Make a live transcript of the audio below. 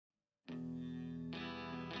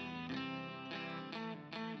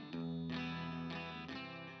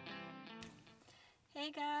Hey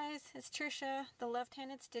guys, it's Tricia, the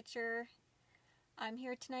left-handed stitcher. I'm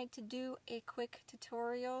here tonight to do a quick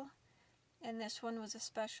tutorial, and this one was a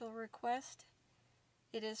special request.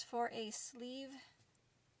 It is for a sleeve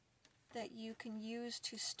that you can use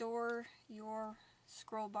to store your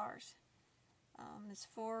scroll bars. It's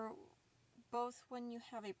for both when you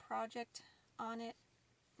have a project on it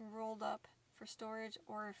rolled up for storage,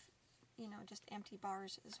 or if just empty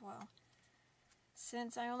bars as well.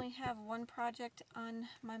 Since I only have one project on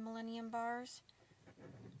my Millennium bars,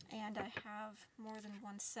 and I have more than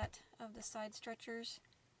one set of the side stretchers,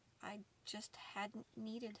 I just hadn't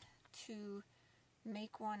needed to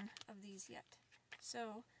make one of these yet.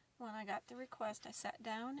 So when I got the request, I sat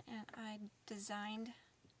down and I designed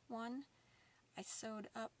one. I sewed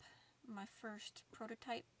up my first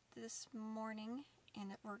prototype this morning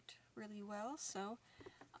and it worked really well, so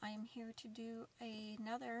I am here to do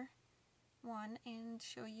another one and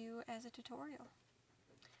show you as a tutorial.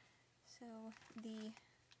 So the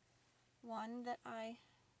one that I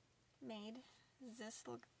made is this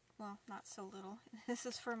little, well, not so little. This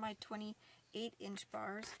is for my 28-inch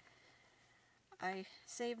bars. I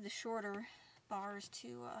saved the shorter bars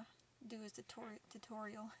to do as a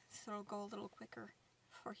tutorial, so it'll go a little quicker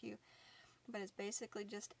for you. But it's basically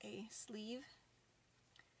just a sleeve,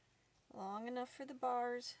 long enough for the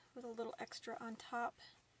bars with a little extra on top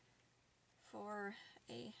for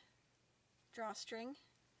a drawstring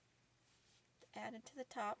added to the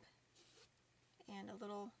top, and a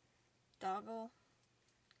little doggle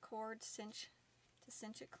cord cinch to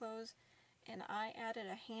cinch it closed. And I added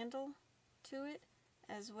a handle to it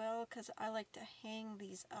as well because I like to hang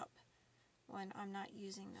these up when I'm not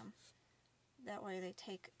using them. That way they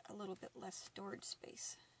take a little bit less storage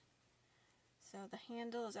space. So the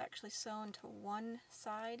handle is actually sewn to one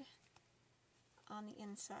side on the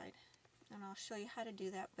inside, and I'll show you how to do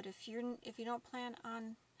that. But if you don't plan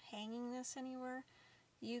on hanging this anywhere,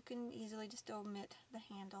 you can easily just omit the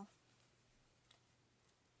handle.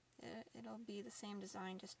 It'll be the same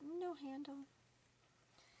design, just no handle.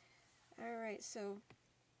 Alright, so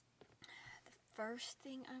the first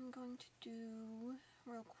thing I'm going to do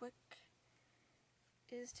real quick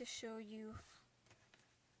is to show you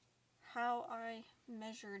how I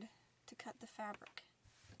measured to cut the fabric.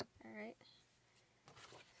 Alright,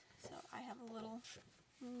 so I have a little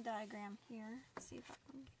diagram here. Let's see if I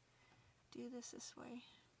can do this way.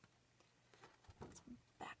 It's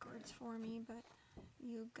backwards for me, but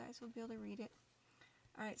you guys will be able to read it.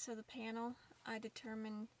 Alright, so the panel, I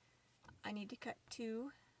determined I need to cut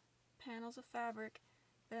 2 panels of fabric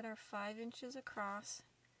that are 5 inches across,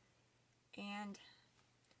 and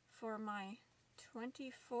for my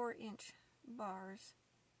 24-inch bars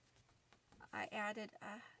I added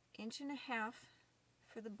 1.5 inches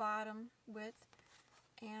for the bottom width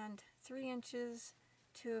and 3 inches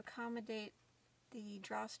to accommodate the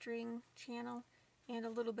drawstring channel, and a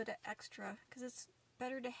little bit of extra because it's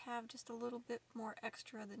better to have just a little bit more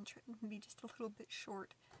extra than be just a little bit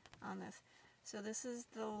short on this. So this is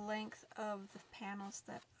the length of the panels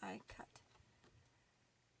that I cut.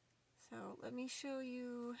 So let me show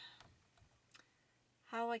you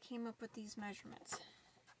how I came up with these measurements.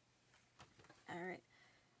 Alright,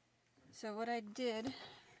 so what I did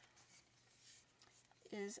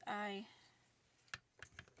is I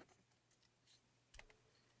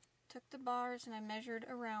took the bars and I measured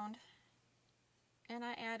around, and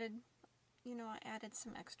I added, I added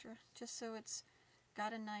some extra just so it's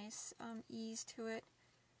got a nice ease to it,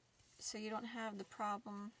 so you don't have the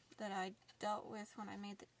problem that I dealt with when I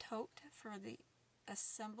made the tote for the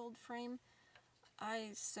assembled frame.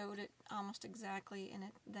 I sewed it almost exactly, and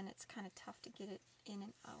then it's kind of tough to get it in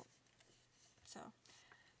and out. So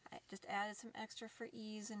I just added some extra for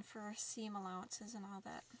ease and for seam allowances and all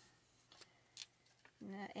that.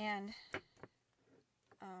 And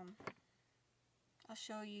I'll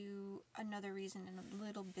show you another reason in a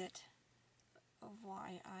little bit of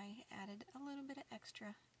why I added a little bit of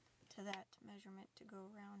extra to that measurement to go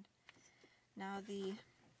around. Now the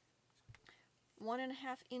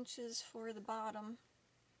 1.5 inches for the bottom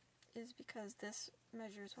is because this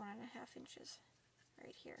measures 1.5 inches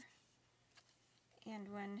right here. And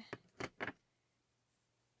when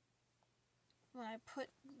I put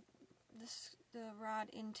the rod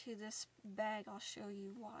into this bag, I'll show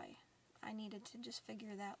you why I needed to just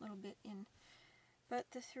figure that little bit in. But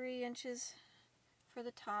the 3 inches for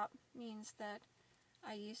the top means that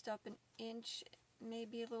I used up 1 inch,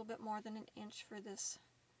 maybe a little bit more than 1 inch for this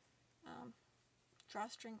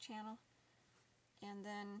drawstring channel, and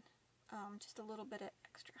then just a little bit of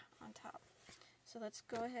extra on top. So let's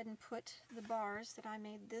go ahead and put the bars that I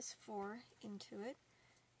made this for into it,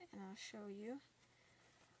 and I'll show you.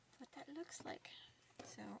 what that looks like.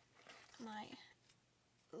 So my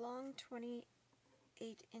long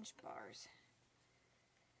 28-inch bars.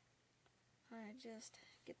 I just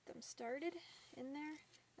get them started in there,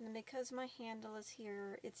 and then because my handle is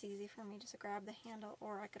here, it's easy for me just to grab the handle,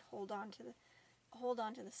 or I could hold on to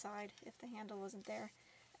the side if the handle wasn't there,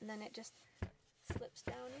 and then it just slips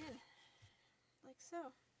down in like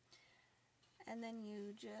so. And then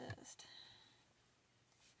you just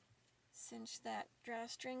cinch that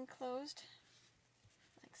drawstring closed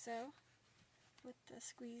like so with the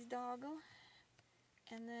squeeze doggle,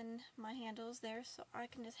 and then my handle is there, so I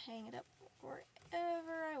can just hang it up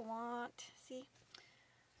wherever I want. See?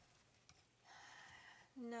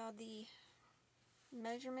 Now the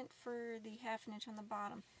measurement for the 1/2 inch on the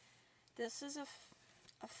bottom. This is a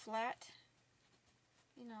flat,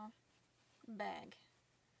 you know, bag.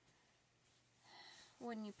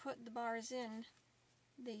 When you put the bars in,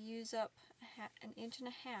 they use up 1.5 inches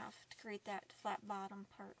to create that flat bottom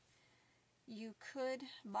part. You could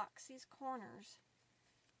box these corners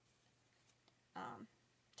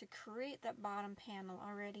to create that bottom panel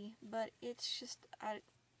already, but it's just, I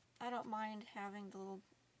don't mind having the little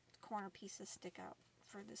corner pieces stick out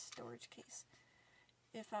for this storage case.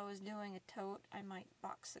 If I was doing a tote, I might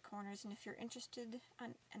box the corners, and if you're interested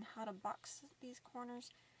in how to box these corners,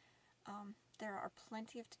 there are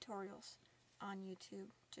plenty of tutorials on YouTube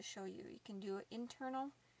to show you. You can do it internal,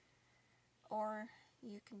 or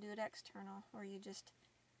you can do it external, where you just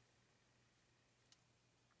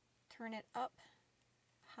turn it up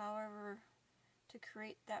however to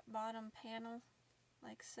create that bottom panel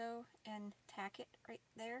like so, and tack it right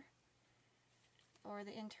there. Or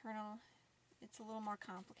the internal, it's a little more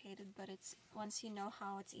complicated, but it's, once you know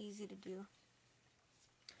how, it's easy to do.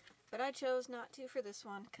 But I chose not to for this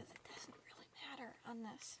one because it doesn't really matter on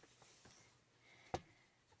this.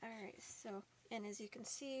 Alright, so, and as you can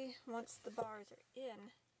see, once the bars are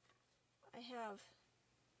in, I have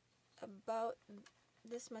about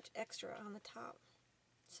this much extra on the top.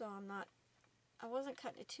 So I wasn't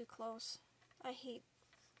cutting it too close. I hate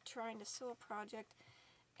trying to sew a project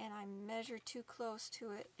and I measure too close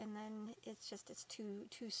to it, and then it's too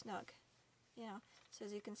snug, you know. So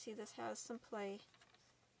as you can see, this has some play,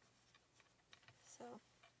 so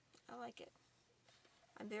I like it.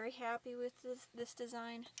 I'm very happy with this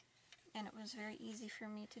design, and it was very easy for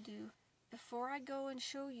me to do. Before I go and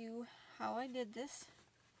show you how I did this,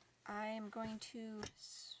 I am going to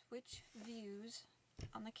switch views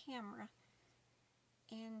on the camera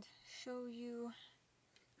and show you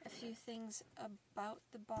a few things about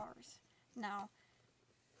the bars. Now,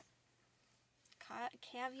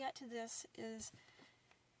 caveat to this is,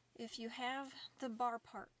 if you have the bar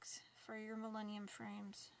parks for your Millennium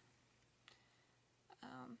frames,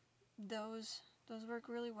 those work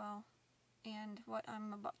really well, and what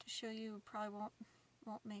I'm about to show you probably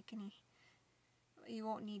won't make any, you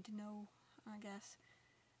won't need to know, I guess.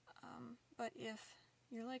 But if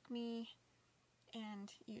you're like me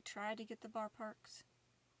and you try to get the bar parks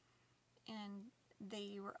and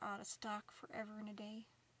they were out of stock forever and a day,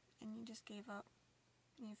 and you just gave up,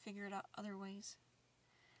 and you figured out other ways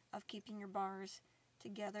of keeping your bars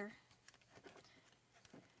together,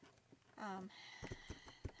 I'm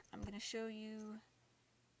going to show you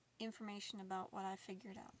information about what I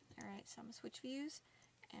figured out. Alright, so I'm going to switch views,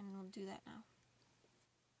 and we'll do that now.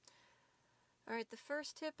 Alright, the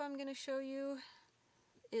first tip I'm going to show you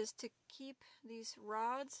is to keep these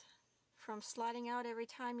rods from sliding out every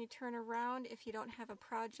time you turn around. If you don't have a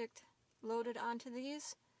project loaded onto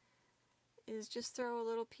these, is just throw a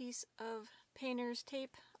little piece of painter's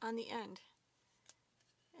tape on the end,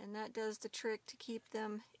 and that does the trick to keep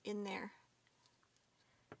them in there.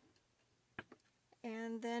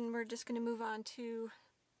 And then we're just going to move on to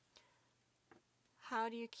how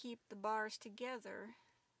do you keep the bars together.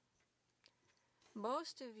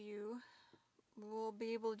 Most of you will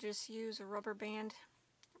be able to just use a rubber band,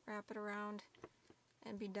 wrap it around,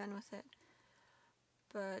 and be done with it.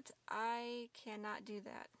 But I cannot do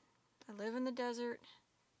that. I live in the desert.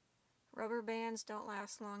 Rubber bands don't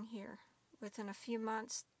last long here. Within a few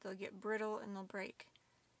months, they'll get brittle and they'll break.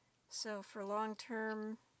 So for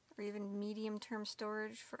long-term or even medium-term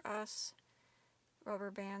storage for us,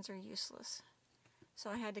 rubber bands are useless. So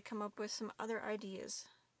I had to come up with some other ideas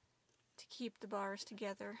to keep the bars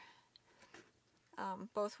together,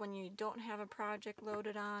 both when you don't have a project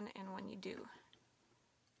loaded on and when you do.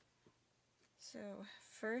 So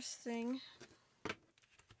first thing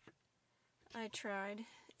I tried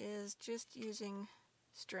is just using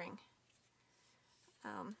string.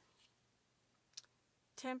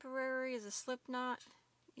 Temporary is a slip knot.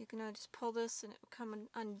 You can just pull this and it will come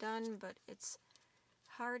undone, but it's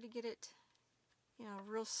hard to get it, you know,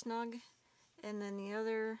 real snug. And then the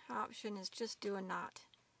other option is just do a knot.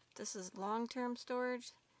 This is long-term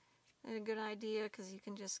storage. And a good idea because you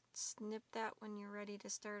can just snip that when you're ready to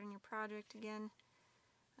start on your project again.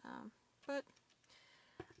 But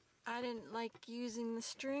I didn't like using the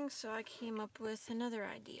string, so I came up with another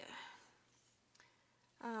idea.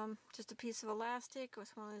 Just a piece of elastic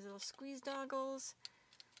with one of these little squeeze doggles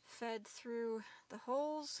fed through the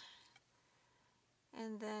holes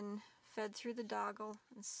and then fed through the doggle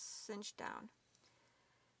and cinched down.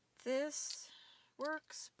 This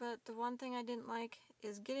works, but the one thing I didn't like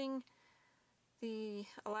is getting the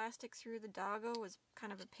elastic through the doggle was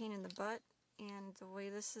kind of a pain in the butt, and the way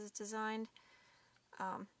this is designed,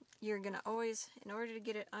 you're gonna always, in order to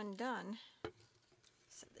get it undone,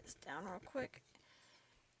 set this down real quick,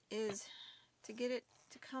 is to get it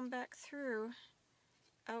to come back through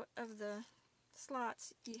out of the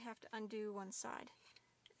slots, you have to undo one side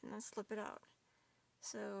and then slip it out.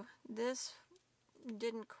 So this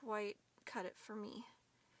didn't quite cut it for me.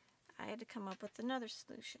 I had to come up with another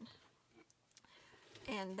solution.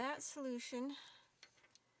 And that solution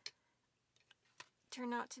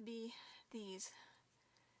turned out to be these.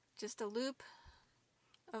 Just a loop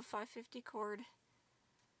of 550 cord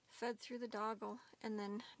fed through the doggle and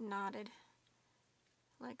then knotted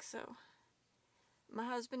like so. My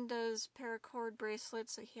husband does paracord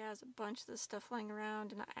bracelets, so he has a bunch of this stuff lying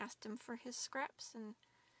around, and I asked him for his scraps, and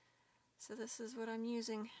so this is what I'm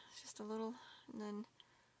using. It's just a little, and then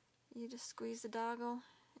you just squeeze the doggle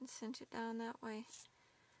and cinch it down that way.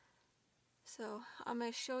 So I'm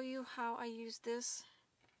going to show you how I use this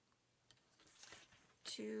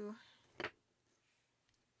to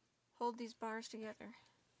hold these bars together.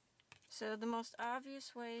 So the most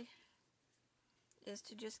obvious way is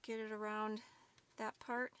to just get it around that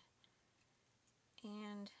part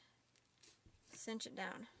and cinch it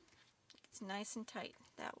down. It's nice and tight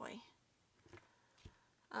that way.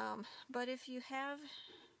 But if you have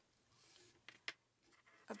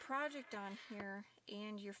a project on here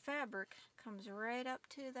and your fabric comes right up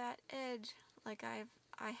to that edge like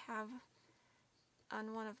I have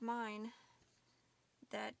on one of mine,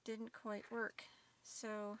 that didn't quite work.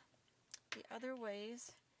 So the other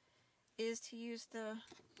ways is to use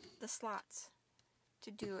the slots to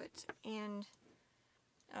do it, and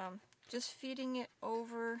just feeding it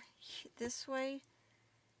over this way,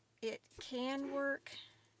 it can work,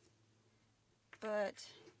 but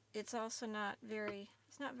it's also not very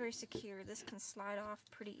secure. This can slide off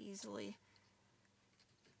pretty easily.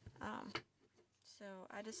 So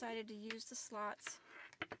I decided to use the slots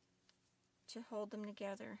to hold them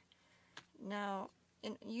together. Now,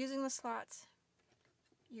 in using the slots,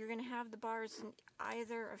 you're going to have the bars in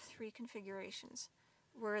either of three configurations,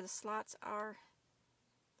 where the slots are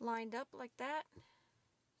lined up like that,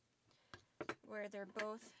 where they're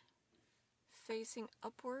both facing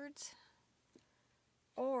upwards,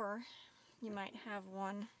 or you might have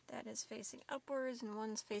one that is facing upwards and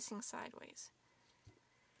one's facing sideways.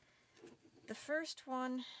 The first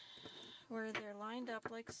one, where they're lined up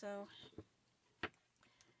like so,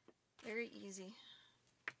 very easy.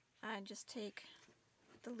 I just take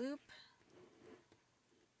the loop,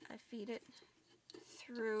 I feed it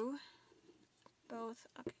through both.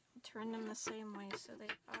 Okay, I'll turn them the same way so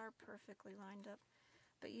they are perfectly lined up.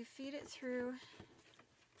 But you feed it through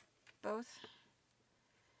both.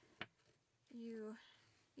 You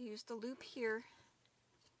use the loop here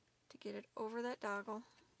to get it over that doggle,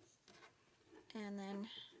 and then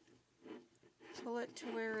pull it to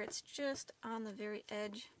where it's just on the very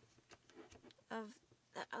edge of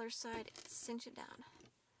the other side and cinch it down.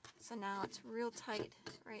 So now it's real tight,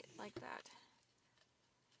 right like that.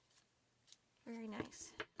 Very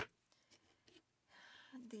nice.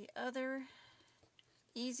 The other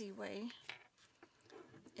easy way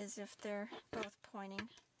is if they're both pointing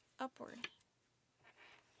upward.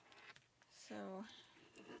 So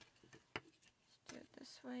let's do it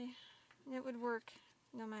this way. It would work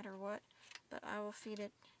no matter what, but I will feed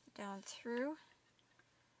it down through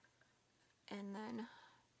and then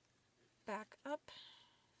back up.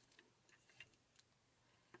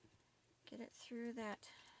 Get it through that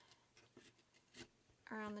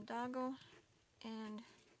around the doggle and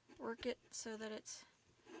work it so that it's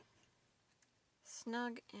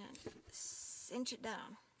snug and cinch it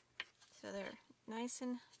down so they're nice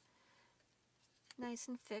and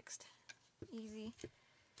fixed. Easy.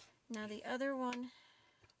 Now the other one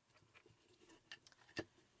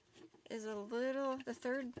is a little, the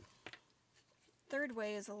third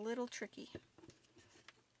way is a little tricky.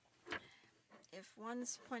 If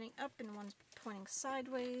one's pointing up and one's pointing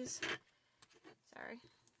sideways, sorry,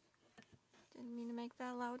 did Didn't mean to make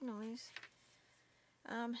that loud noise.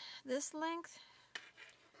 This length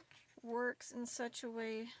works in such a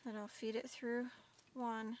way that I'll feed it through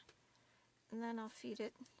one, and then I'll feed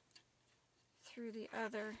it through the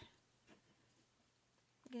other.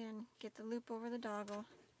 Again, get the loop over the doggle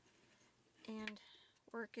and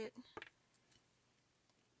work it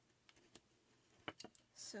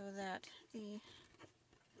so that the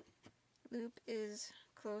loop is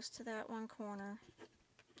close to that one corner.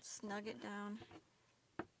 Snug it down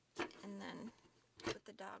and then with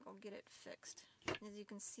the doggle get it fixed. As you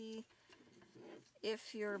can see,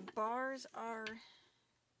 if your bars are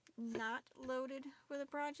not loaded with a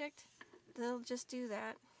project, they'll just do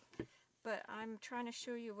that. But I'm trying to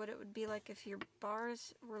show you what it would be like if your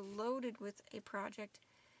bars were loaded with a project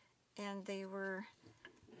and they were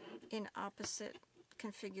in opposite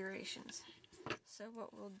configurations. So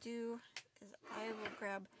what we'll do is I will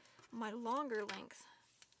grab my longer length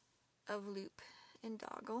of loop and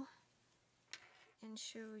doggle and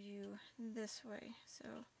show you this way. So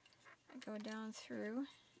I go down through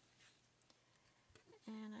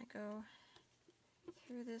and I go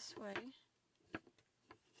through this way.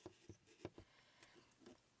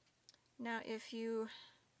 Now if you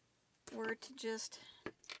were to just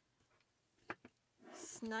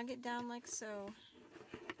snug it down like so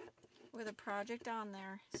with a project on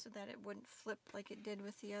there so that it wouldn't flip like it did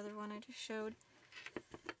with the other one I just showed,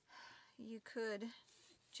 you could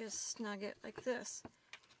just snug it like this.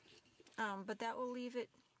 But that will leave it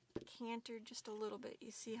cantered just a little bit.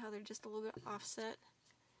 You see how they're just a little bit offset?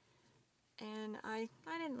 And I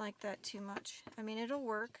didn't like that too much. I mean, it'll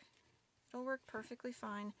work. It'll work perfectly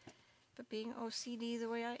fine. But being OCD the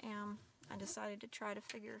way I am, I decided to try to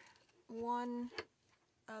figure one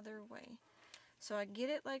other way. So I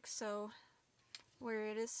get it like so, where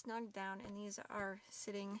it is snugged down and these are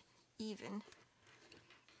sitting even.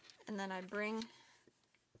 And then I bring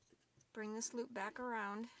this loop back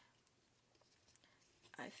around.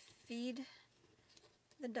 I feed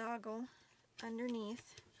the doggle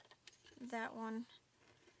underneath that one,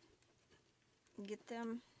 get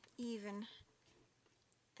them even,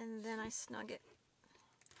 and then I snug it.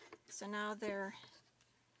 So now they're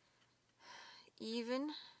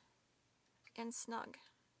even and snug.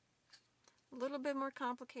 A little bit more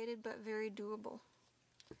complicated, but very doable.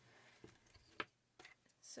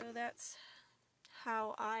 So that's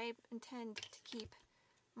how I intend to keep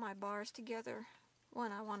my bars together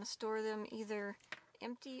when I want to store them either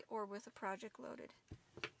empty or with a project loaded.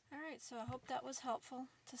 Alright, so I hope that was helpful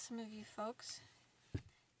to some of you folks.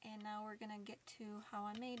 And now we're going to get to how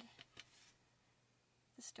I made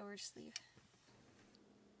the storage sleeve.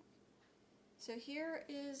 So here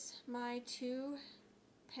is my 2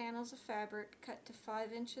 panels of fabric cut to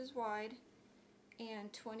 5 inches wide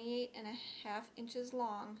and 28.5 inches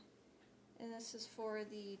long, and this is for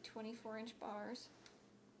the 24-inch bars.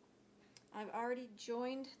 I've already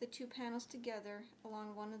joined the 2 panels together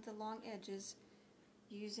along one of the long edges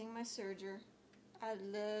using my serger. I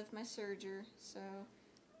love my serger, so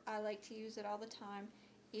I like to use it all the time.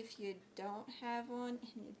 If you don't have one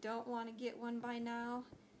and you don't want to get one by now,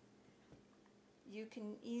 you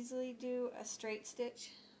can easily do a straight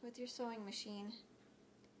stitch with your sewing machine.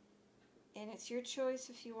 And it's your choice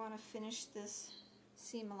if you want to finish this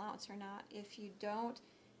seam allowance or not. If you don't,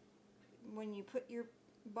 when you put your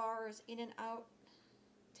bars in and out,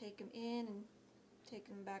 take them in and take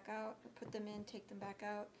them back out, or put them in, take them back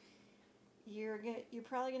out, you're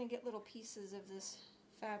probably going to get little pieces of this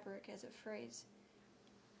fabric as it frays.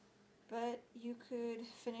 But you could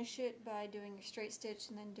finish it by doing a straight stitch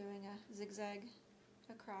and then doing a zigzag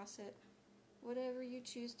across it. Whatever you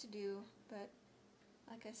choose to do, but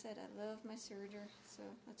like I said, I love my serger, so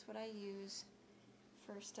that's what I use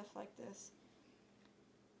for stuff like this.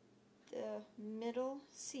 The middle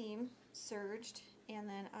seam serged, and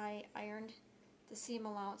then I ironed the seam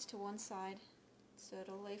allowance to one side so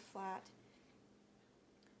it'll lay flat.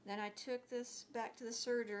 Then I took this back to the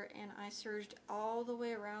serger and I serged all the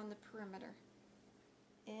way around the perimeter.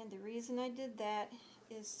 And the reason I did that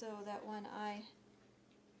is so that when I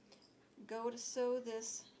go to sew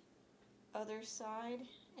this other side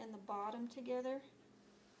and the bottom together,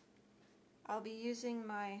 I'll be using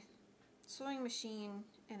my sewing machine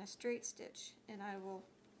and a straight stitch, and I will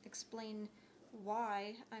explain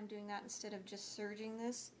why I'm doing that instead of just serging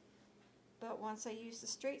this. But once I use the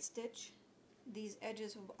straight stitch, these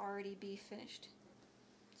edges will already be finished.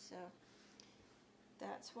 So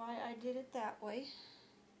that's why I did it that way.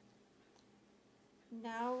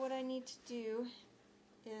 Now what I need to do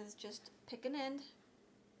is just pick an end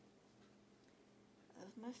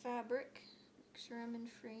of my fabric, make sure I'm in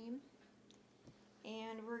frame,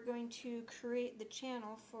 and we're going to create the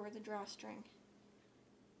channel for the drawstring.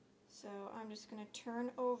 So I'm just going to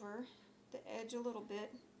turn over the edge a little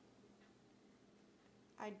bit.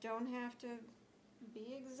 I don't have to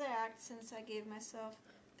be exact since I gave myself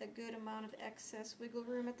a good amount of excess wiggle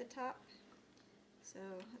room at the top. So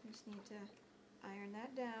I just need to iron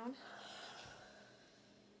that down.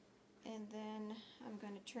 And then I'm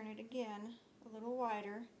going to turn it again a little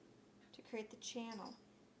wider to create the channel.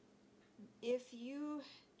 If you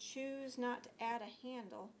choose not to add a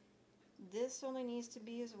handle, this only needs to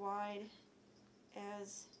be as wide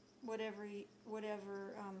as whatever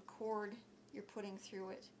cord you're putting through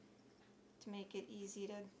it to make it easy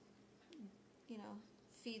to, you know,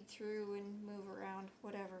 feed through and move around,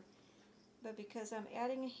 whatever. But because I'm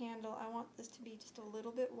adding a handle, I want this to be just a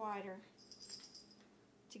little bit wider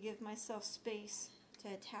to give myself space to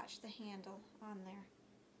attach the handle on there.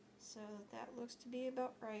 So that looks to be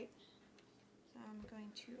about right. So I'm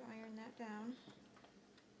going to iron that down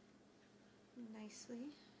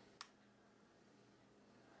nicely.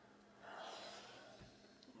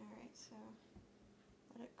 Alright, so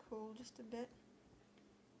let it cool just a bit.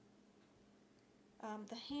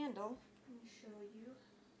 The handle, let me show you,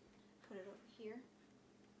 put it over here,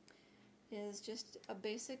 is just a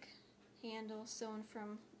basic handle sewn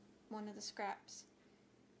from one of the scraps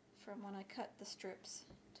from when I cut the strips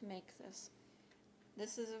to make this.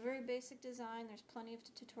 This is a very basic design. There's plenty of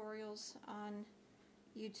tutorials on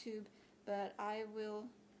YouTube, but I will,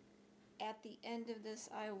 at the end of this,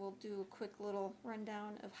 I will do a quick little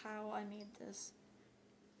rundown of how I made this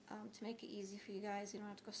to make it easy for you guys. You don't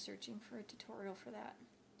have to go searching for a tutorial for that.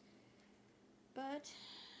 But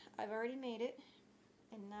I've already made it,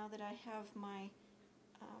 and now that I have my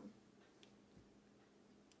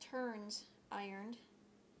turns ironed,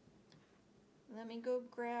 let me go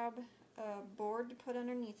grab a board to put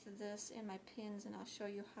underneath of this and my pins, and I'll show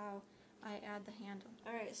you how I add the handle.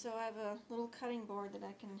 Alright, so I have a little cutting board that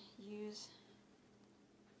I can use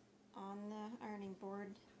on the ironing board.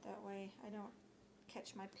 That way I don't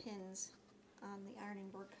catch my pins on the ironing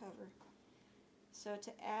board cover. So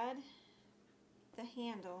to add the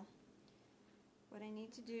handle, what I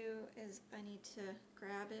need to do is I need to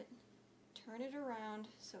grab it, turn it around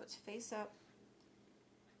so it's face up,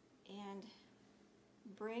 and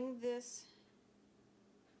bring this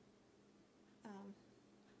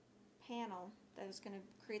panel that is going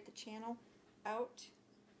to create the channel out,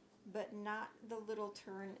 but not the little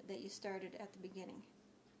turn that you started at the beginning.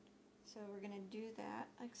 So we're going to do that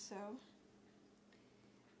like so,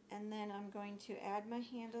 and then I'm going to add my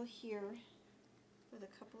handle here with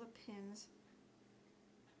a couple of pins.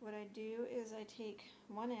 What I do is I take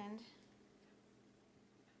one end,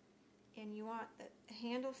 and you want the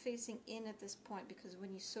handle facing in at this point, because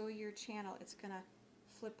when you sew your channel it's going to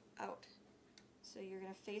flip out. So you're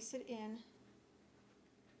going to face it in.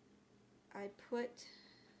 I put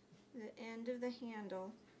the end of the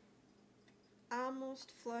handle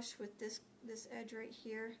almost flush with this edge right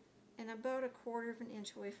here, and about 1/4 of an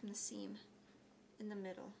inch away from the seam in the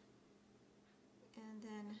middle. And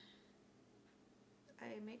then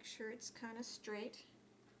I make sure it's kind of straight.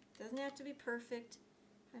 Doesn't have to be perfect.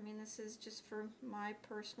 I mean, this is just for my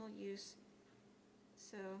personal use,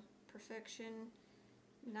 so perfection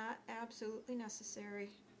not absolutely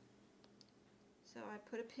necessary. So I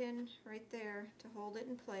put a pin right there to hold it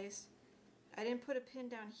in place. I didn't put a pin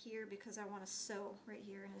down here because I want to sew right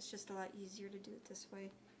here, and it's just a lot easier to do it this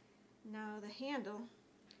way. Now the handle,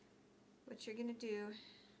 what you're going to do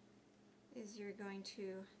is you're going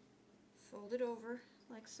to fold it over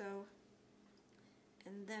like so,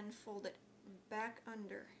 and then fold it back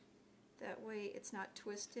under. That way it's not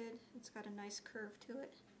twisted, it's got a nice curve to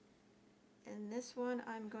it. And this one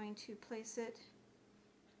I'm going to place it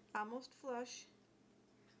almost flush,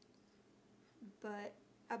 but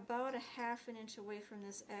about 1/2 an inch away from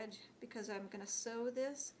this edge, because I'm going to sew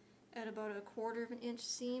this at about 1/4 of an inch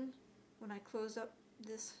seam when I close up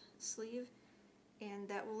this sleeve, and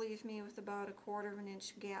that will leave me with about 1/4 of an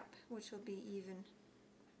inch gap, which will be even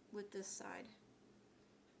with this side.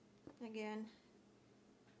 Again,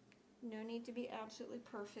 no need to be absolutely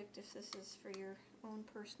perfect if this is for your own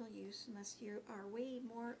personal use, unless you are way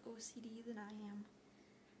more OCD than I am.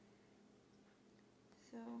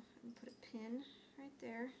 So I'm going to put a pin right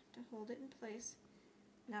there to hold it in place.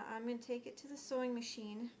 Now I'm going to take it to the sewing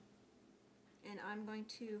machine, and I'm going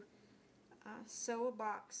to sew a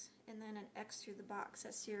box and then an X through the box.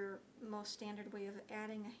 That's your most standard way of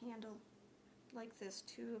adding a handle like this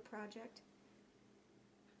to a project.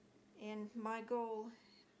 And my goal,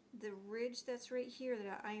 the ridge that's right here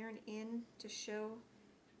that I iron in to show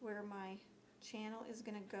where my channel is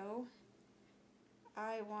going to go,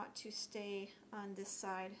 I want to stay on this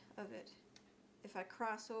side of it. If I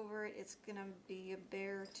cross over it, it's gonna be a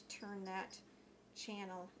bear to turn that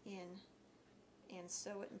channel in and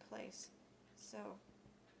sew it in place. So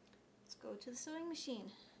let's go to the sewing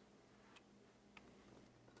machine.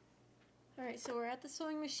 Alright, so we're at the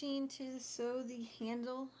sewing machine to sew the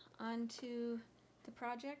handle onto the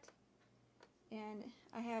project, and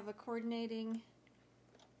I have a coordinating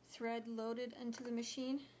thread loaded into the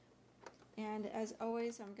machine, and as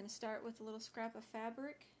always I'm going to start with a little scrap of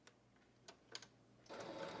fabric.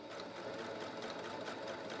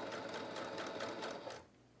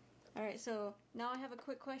 Alright, so now I have a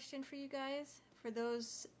quick question for you guys. For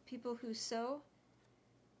those people who sew,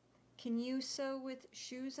 can you sew with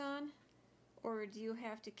shoes on? Or do you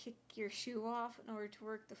have to kick your shoe off in order to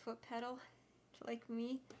work the foot pedal, like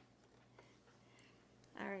me?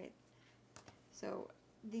 Alright, so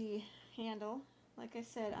the handle, like I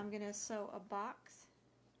said, I'm going to sew a box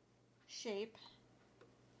shape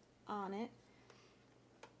on it.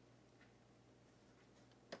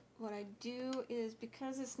 What I do is,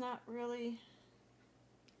 because it's not really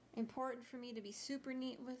important for me to be super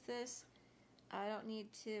neat with this, I don't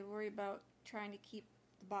need to worry about trying to keep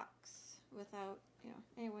the box without,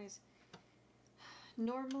 anyways,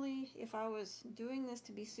 normally if I was doing this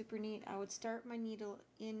to be super neat, I would start my needle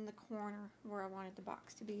in the corner where I wanted the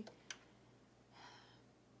box to be.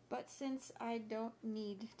 But since I don't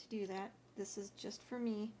need to do that, this is just for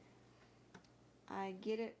me, I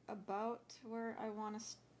get it about where I want to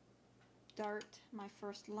start my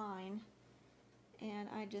first line, and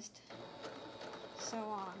I just sew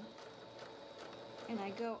on, and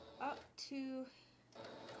I go up to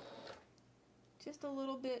just a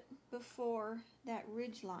little bit before that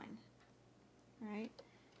ridge line. Right?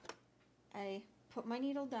 I put my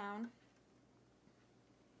needle down,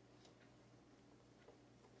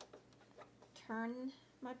 turn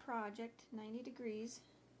my project 90 degrees,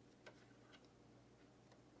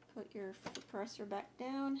 put your foot presser back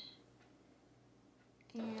down,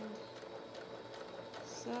 and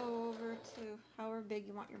sew over to however big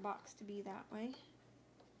you want your box to be that way.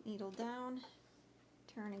 Needle down,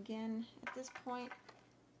 turn again. At this point,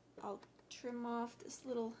 I'll trim off this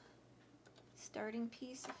little starting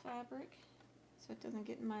piece of fabric so it doesn't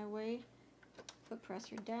get in my way. Foot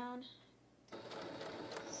presser down,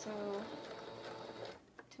 sew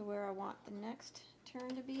to where I want the next turn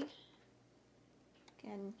to be.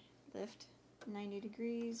 Again, lift 90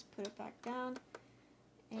 degrees, put it back down,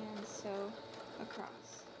 and sew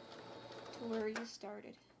across to where you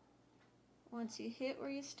started. Once you hit where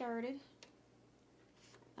you started,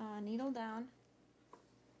 needle down,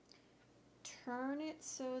 turn it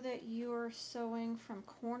so that you're sewing from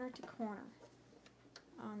corner to corner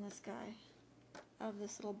on this guy of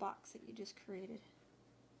this little box that you just created.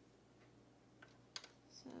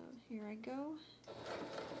 So here I go,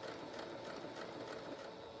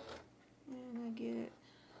 and I get it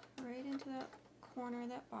right into that corner of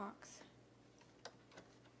that box.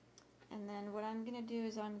 And then what I'm going to do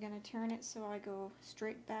is I'm going to turn it so I go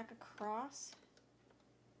straight back across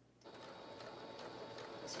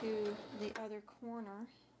to the other corner,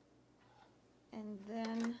 and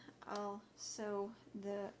then I'll sew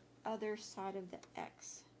the other side of the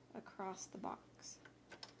X across the box,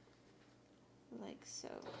 like so.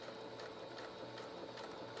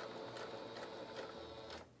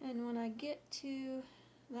 And when I get to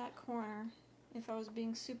that corner, if I was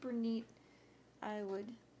being super neat, I would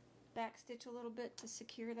backstitch a little bit to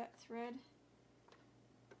secure that thread,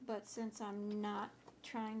 but since I'm not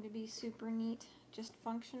trying to be super neat, just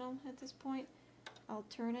functional at this point, I'll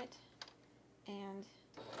turn it and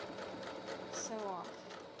sew off.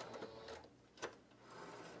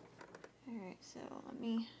 Alright, so let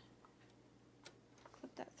me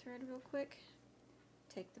clip that thread real quick,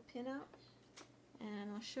 take the pin out, and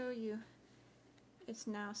I'll show you. It's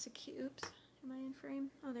now secure. Oops, am I in frame?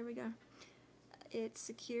 Oh, there we go. It's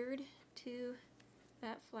secured to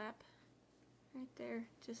that flap right there,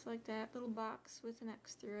 just like that little box with an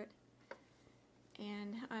X through it.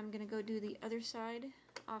 And I'm gonna go do the other side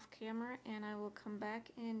off camera, and I will come back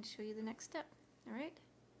and show you the next step. Alright?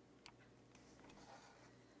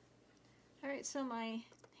 Alright, so my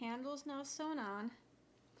handle's now sewn on,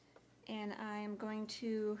 and I'm going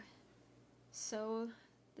to sew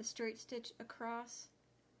the straight stitch across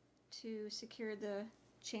to secure the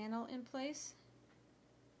channel in place.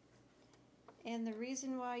 And the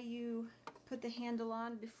reason why you put the handle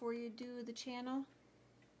on before you do the channel,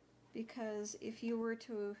 because if you were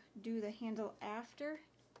to do the handle after,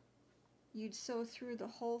 you'd sew through the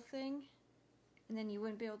whole thing, and then you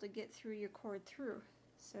wouldn't be able to get through your cord through.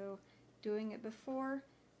 So doing it before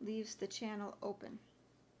leaves the channel open.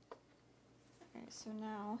 Alright, so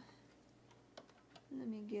now let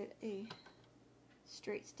me get a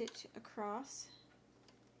straight stitch across.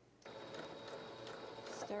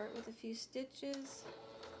 Start with a few stitches,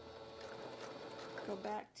 go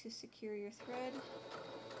back to secure your thread,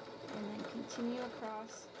 and then continue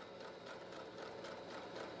across.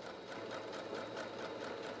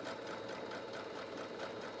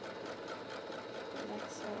 Like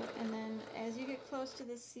so. And then as you get close to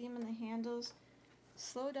the seam and the handles,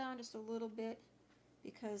 slow down just a little bit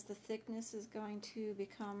because the thickness is going to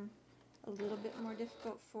become a little bit more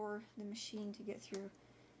difficult for the machine to get through.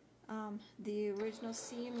 The original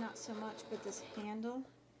seam, not so much, but this handle,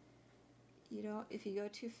 if you go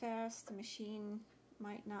too fast, the machine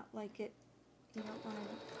might not like it. You don't want to,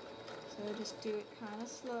 so just do it kind of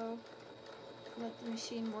slow. Let the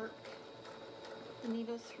machine work the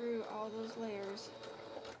needle through all those layers.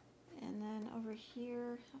 And then over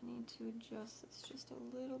here, I need to adjust this just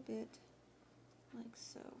a little bit, like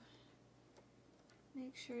so.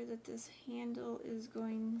 Make sure that this handle is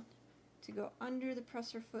going to go under the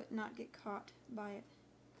presser foot, not get caught by it.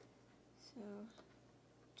 So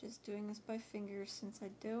just doing this by fingers since I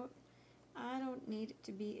don't need it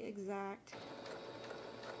to be exact.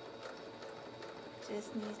 It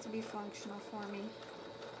just needs to be functional for me.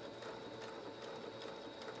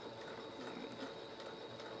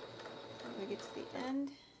 So I get to the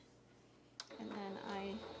end, and then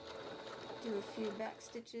I do a few back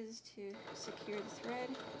stitches to secure the thread,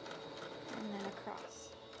 and then across.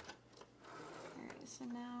 Alright, so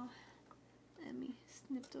now let me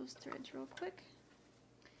snip those threads real quick,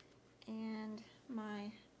 and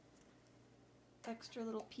my extra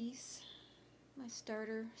little piece, my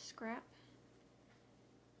starter scrap,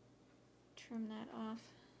 trim that off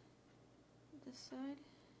this side,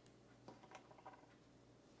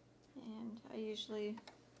 and I usually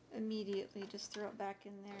immediately just throw it back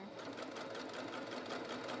in there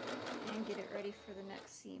and get it ready for the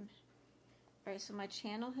next seam. Alright, so my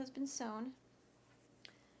channel has been sewn.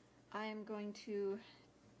 I am going to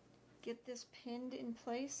get this pinned in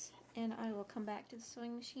place and I will come back to the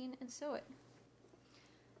sewing machine and sew it.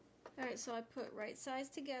 Alright, so I put right sides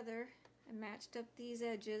together and matched up these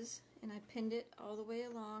edges and I pinned it all the way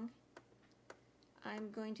along.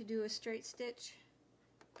 I'm going to do a straight stitch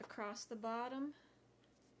across the bottom,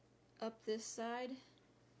 up this side,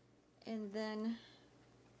 and then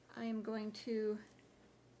I am going to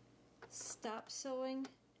stop sewing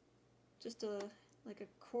just like a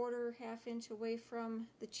quarter, half inch away from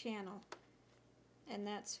the channel. And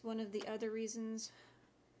that's one of the other reasons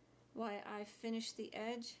why I finished the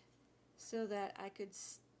edge, so that I could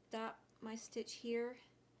stop my stitch here.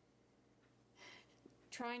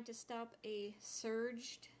 Trying to stop a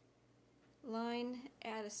serged line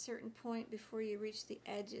at a certain point before you reach the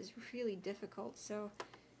edge is really difficult, so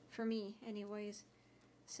for me anyways.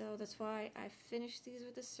 So that's why I finished these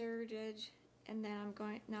with a serge edge, and then I'm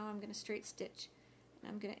going to straight stitch,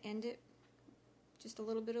 and I'm going to end it just a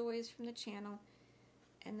little bit a ways from the channel.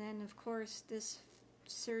 And then of course this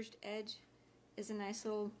serged edge is a nice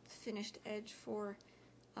little finished edge for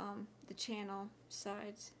the channel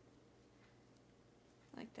sides,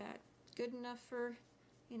 like that. Good enough for,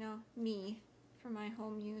 me, for my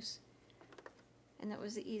home use, and that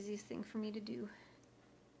was the easiest thing for me to do.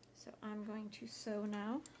 So I'm going to sew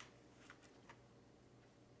now.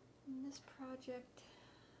 In this project,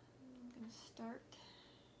 I'm going to start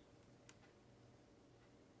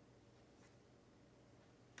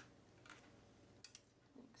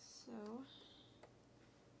like so.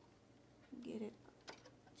 Get it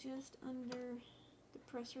just under the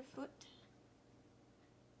presser foot,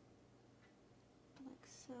 like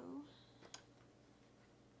so.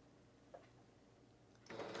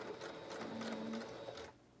 And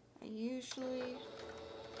I usually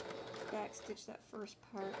backstitch that first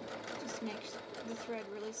part, just make the thread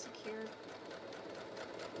really secure.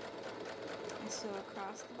 I sew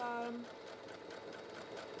across the bottom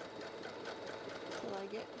till I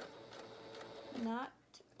get not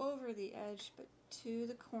over the edge but to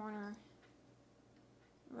the corner,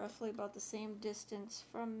 roughly about the same distance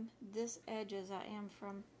from this edge as I am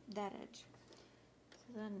from that edge.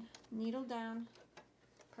 So then needle down,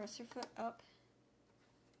 presser foot up,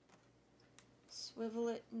 swivel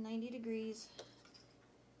it 90 degrees,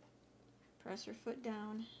 presser foot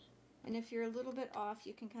down, and if you're a little bit off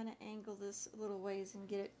you can kind of angle this a little ways and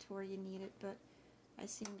get it to where you need it, but I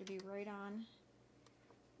seem to be right on.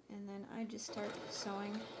 And then I just start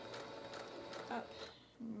sewing up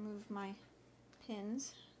and remove my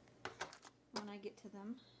pins when I get to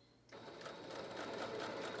them.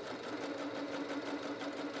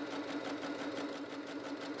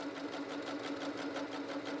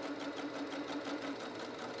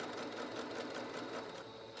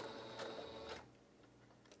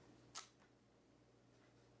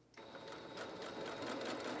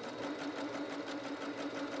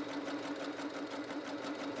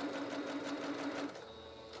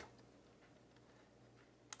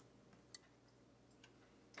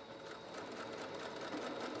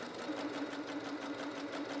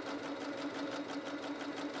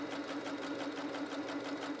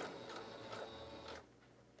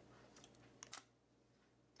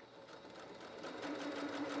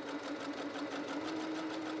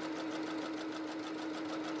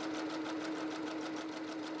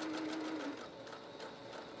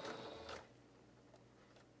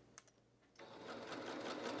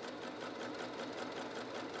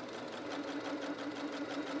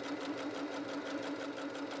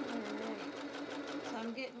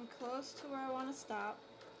 I'm close to where I want to stop.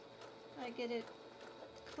 I get it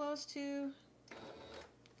close to,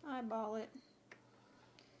 eyeball it,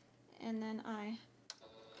 and then I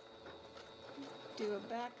do a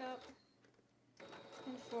back up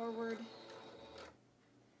and forward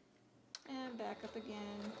and back up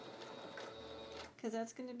again, because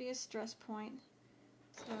that's going to be a stress point.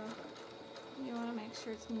 So you want to make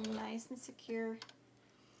sure it's nice and secure.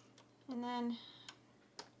 And then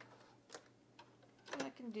what I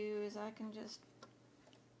can do is I can just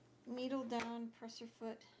needle down, press your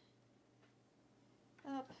foot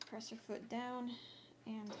up, press your foot down,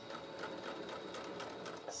 and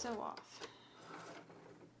sew off.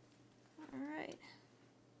 Alright.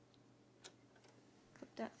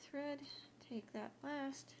 Clip that thread, take that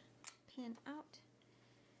last pin out,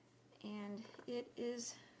 and it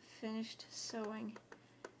is finished sewing.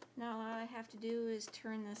 Now all I have to do is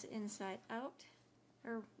turn this inside out,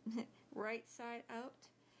 or right side out,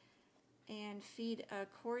 and feed a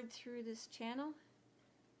cord through this channel.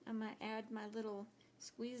 I'm going to add my little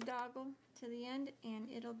squeeze doggle to the end, and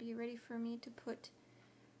it'll be ready for me to put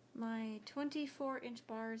my 24-inch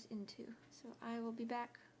bars into. So I will be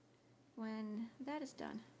back when that is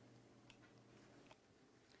done.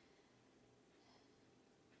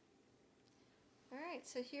 Alright,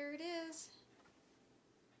 so here it is.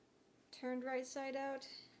 Turned right side out.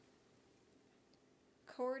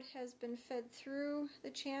 Cord has been fed through the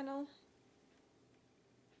channel,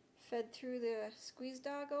 fed through the squeeze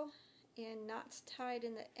doggle, and knots tied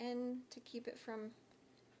in the end to keep it from,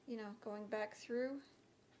 you know, going back through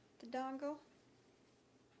the dongle.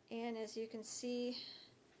 And as you can see,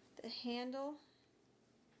 the handle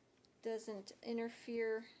doesn't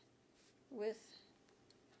interfere with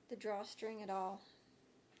the drawstring at all.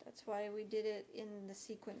 That's why we did it in the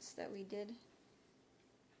sequence that we did.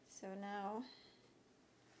 So now,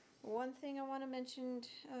 one thing I want to mention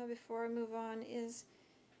before I move on is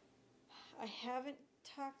I haven't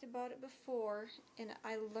talked about it before, and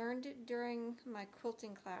I learned it during my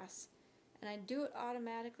quilting class, and I do it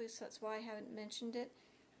automatically, so that's why I haven't mentioned it.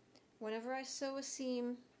 Whenever I sew a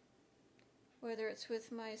seam, whether it's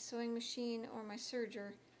with my sewing machine or my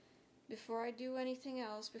serger, before I do anything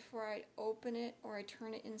else, before I open it or I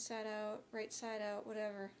turn it inside out, right side out,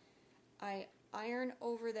 whatever, I iron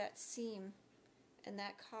over that seam, and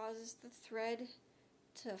that causes the thread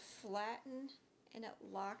to flatten, and it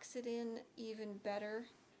locks it in even better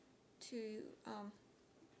to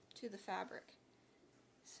the fabric.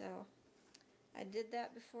 So I did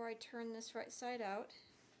that before I turned this right side out.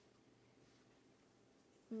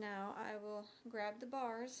 Now I will grab the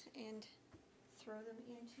bars and throw them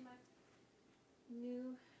into my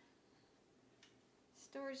new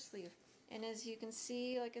storage sleeve. And as you can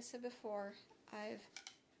see, like I said before, I've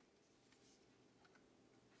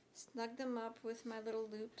snugged them up with my little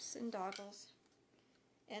loops and doggles.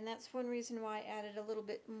 And that's one reason why I added a little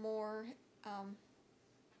bit more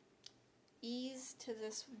ease to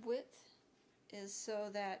this width, is so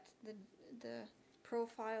that the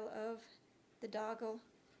profile of the doggle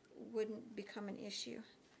wouldn't become an issue.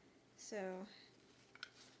 So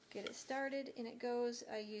get it started, and it goes.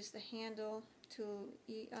 I use the handle to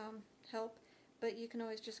help, but you can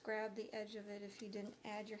always just grab the edge of it if you didn't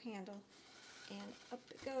add your handle, and up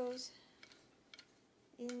it goes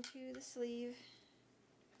into the sleeve.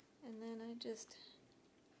 And then I just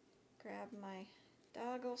grab my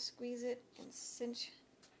doggle, squeeze it, and cinch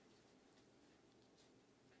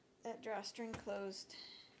that drawstring closed.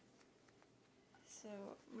 So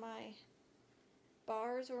my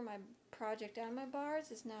bars, or my project on my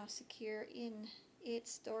bars, is now secure in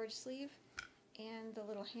its storage sleeve, and the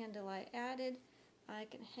little handle I added, I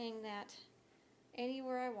can hang that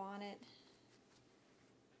anywhere I want it.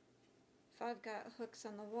 If I've got hooks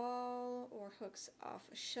on the wall, or hooks off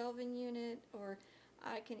a shelving unit, or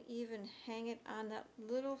I can even hang it on that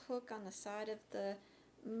little hook on the side of the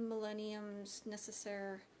Millennium's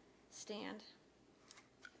Necessaire stand.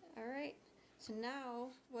 Alright, so now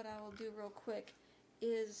what I will do real quick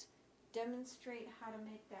is demonstrate how to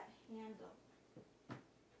make that handle,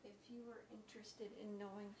 if you were interested in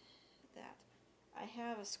knowing that. I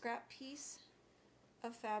have a scrap piece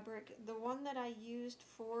of fabric. The one that I used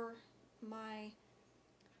for my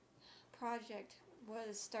project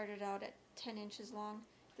was started out at 10 inches long.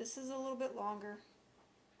 This is a little bit longer,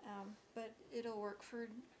 but it'll work for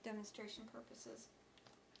demonstration purposes.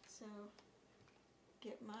 So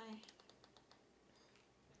get my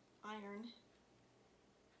iron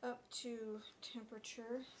up to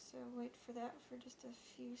temperature, so wait for that for just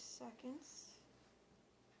a few seconds.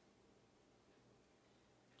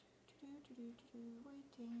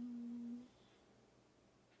 Waiting.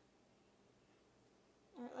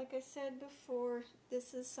 Alright, like I said before,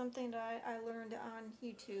 this is something that I learned on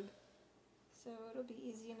YouTube, so it'll be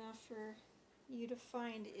easy enough for you to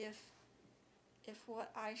find if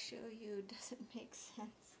what I show you doesn't make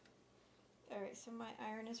sense. Alright, so my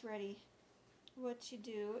iron is ready. What you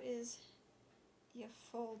do is you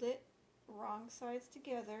fold it wrong sides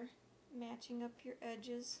together, matching up your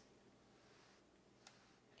edges,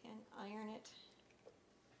 and iron it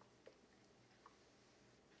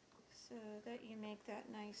so that you make that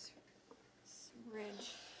nice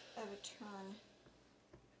ridge of a turn.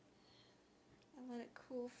 And let it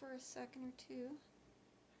cool for a second or two.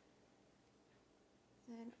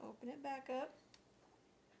 Then open it back up.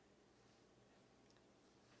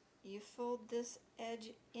 You fold this edge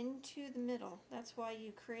into the middle. That's why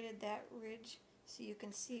you created that ridge, so you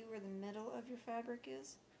can see where the middle of your fabric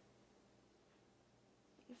is.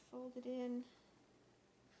 You fold it in.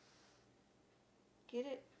 Get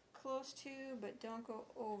it close to, but don't go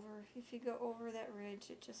over. If you go over that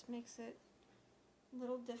ridge, it just makes it a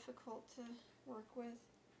little difficult to work with.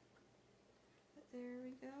 But there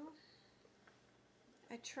we go.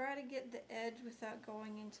 I try to get the edge without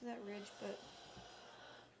going into that ridge, but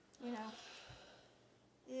you know,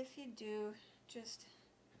 if you do, just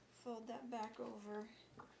fold that back over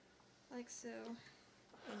like so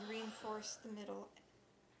and reinforce the middle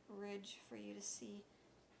ridge for you to see.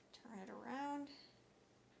 Turn it around,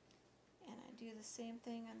 and I do the same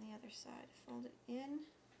thing on the other side. Fold it in,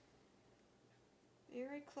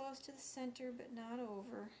 very close to the center but not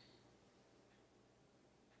over,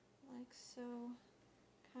 like so.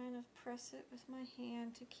 Kind of press it with my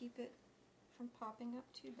hand to keep it from popping up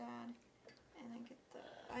too bad, and then get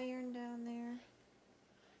the iron down there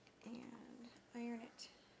and iron it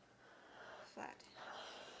flat.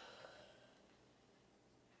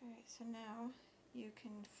 Alright, so now you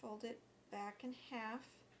can fold it back in half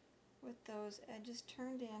with those edges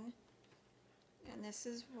turned in, and this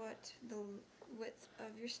is what the width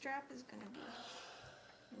of your strap is going to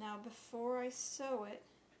be. Now before I sew it,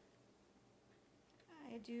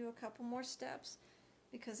 I do a couple more steps,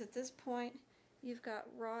 because at this point you've got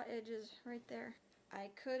raw edges right there. I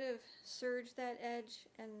could have serged that edge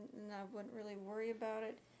and I wouldn't really worry about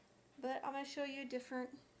it, but I'm going to show you a different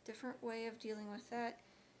way of dealing with that.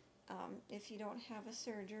 If you don't have a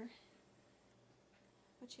serger,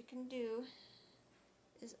 what you can do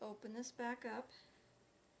is open this back up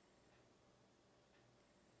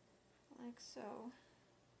like so.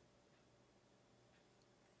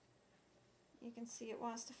 You can see it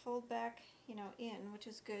wants to fold back, you know, in, which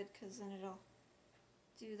is good, because then it'll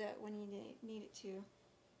do that when you need it to.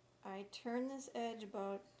 I turn this edge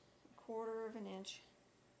about 1/4 of an inch,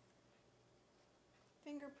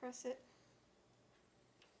 finger press it,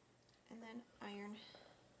 and then iron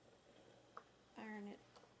it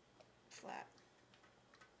flat.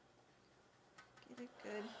 Get it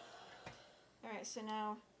good. Alright, so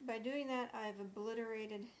now by doing that I've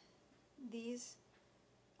obliterated these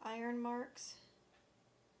iron marks,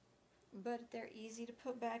 but they're easy to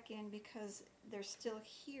put back in because they're still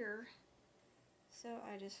here. So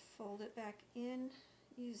I just fold it back in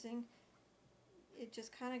using, it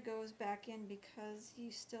just kind of goes back in because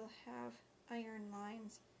you still have iron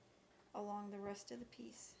lines along the rest of the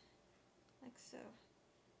piece, like so.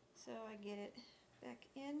 So I get it back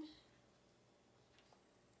in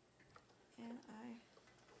and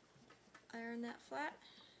I iron that flat.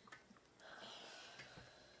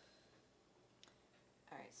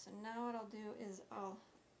 Alright, so now what I'll do is I'll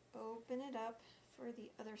open it up for the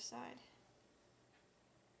other side.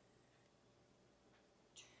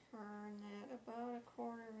 Turn that about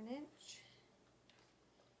 1/4 of an inch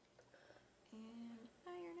and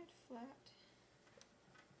iron it flat.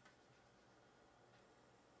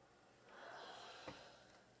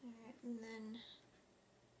 Alright, and then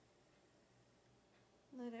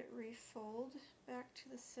let it refold back to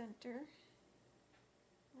the center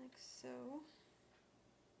like so.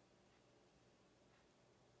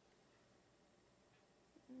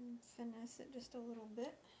 And finesse it just a little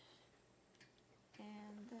bit,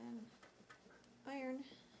 and then iron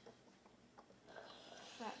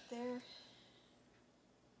flat there,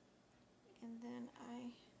 and then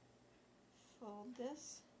I fold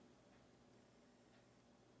this,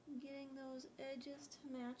 getting those edges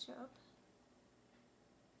to match up.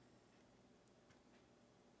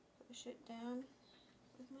 Push it down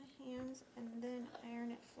with my hands and then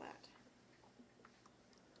iron it flat.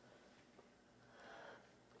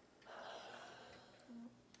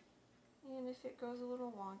 And if it goes a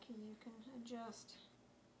little wonky, you can adjust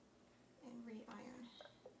and re-iron,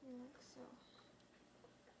 like so.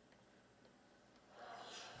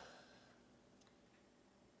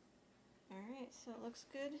 Alright, so it looks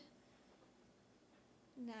good.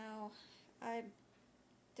 Now, I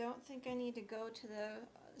don't think I need to go to the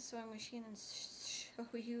sewing machine and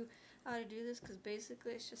show you how to do this, because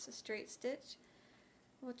basically it's just a straight stitch.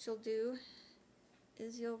 What you'll do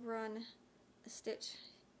is you'll run a stitch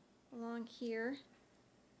along here,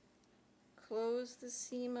 close the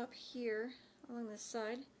seam up here along this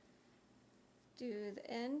side, do the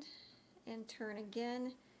end, and turn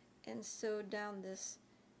again, and sew down this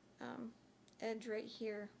edge right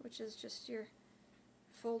here, which is just your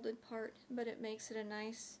folded part, but it makes it a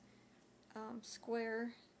nice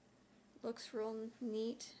square, looks real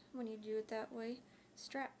neat when you do it that way,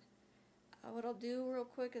 strap. What I'll do real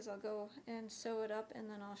quick is I'll go and sew it up, and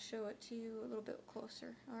then I'll show it to you a little bit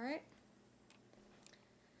closer. Alright,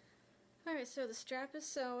 so the strap is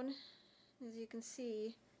sewn. As you can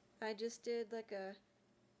see, I just did like a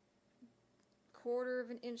 1/4 of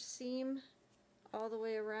an inch seam all the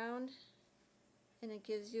way around, and it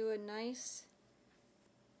gives you a nice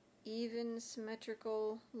even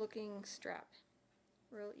symmetrical looking strap.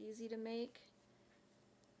 Real easy to make.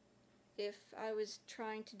 If I was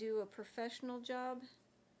trying to do a professional job,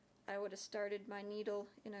 I would have started my needle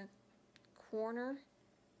in a corner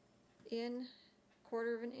in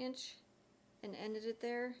 1/4 of an inch and ended it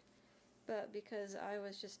there, but because I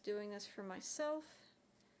was just doing this for myself,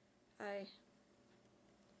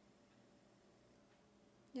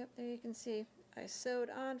 yep, there you can see, I sewed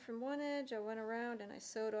on from one edge, I went around and I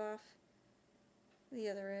sewed off the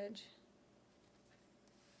other edge.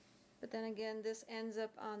 But then again, this ends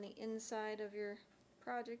up on the inside of your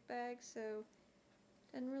project bag, so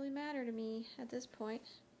it doesn't really matter to me at this point.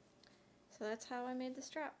 So that's how I made the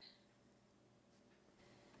strap.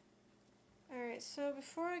 Alright, so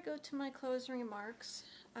before I go to my closing remarks,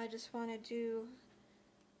 I just want to do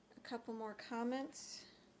a couple more comments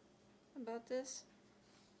about this.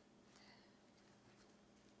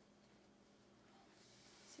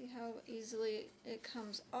 See how easily it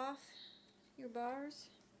comes off your bars?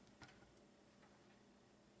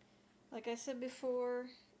 Like I said before,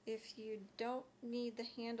 if you don't need the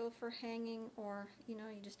handle for hanging, or you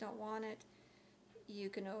just don't want it, you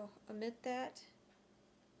can omit that.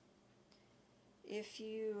 If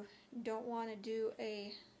you don't want to do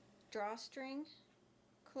a drawstring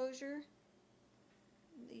closure,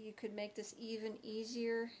 you could make this even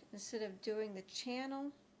easier. Instead of doing the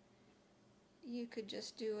channel, you could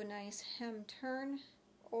just do a nice hem turn,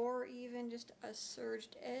 or even just a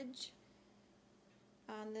serged edge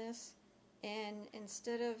on this. And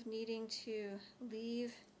instead of needing to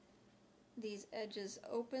leave these edges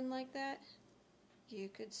open like that, you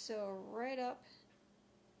could sew right up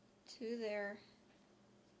to there,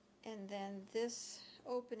 and then this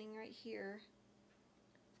opening right here,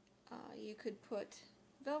 you could put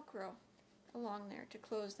Velcro along there to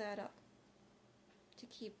close that up, to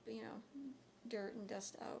keep dirt and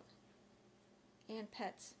dust out, and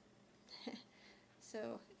pets.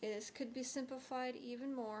 So this could be simplified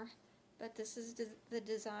even more, but this is the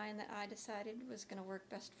design that I decided was going to work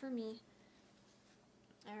best for me.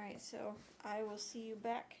 Alright, so I will see you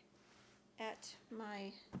back at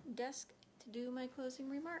my desk to do my closing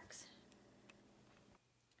remarks.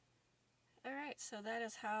 Alright, so that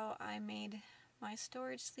is how I made my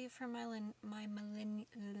storage sleeve for my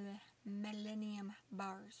Millennium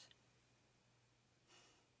bars.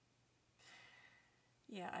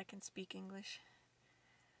 Yeah, I can speak English.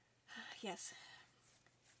 Yes,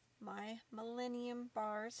 my Millennium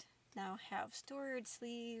bars now have storage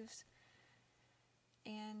sleeves,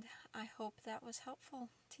 and I hope that was helpful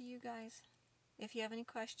to you guys. If you have any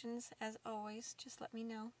questions, as always, just let me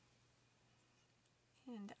know,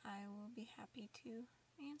 and I will be happy to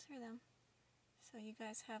answer them. So you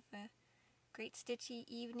guys have a great stitchy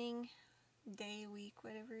evening, day, week,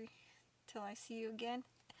 whatever, till I see you again.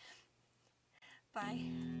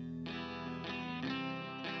 Bye.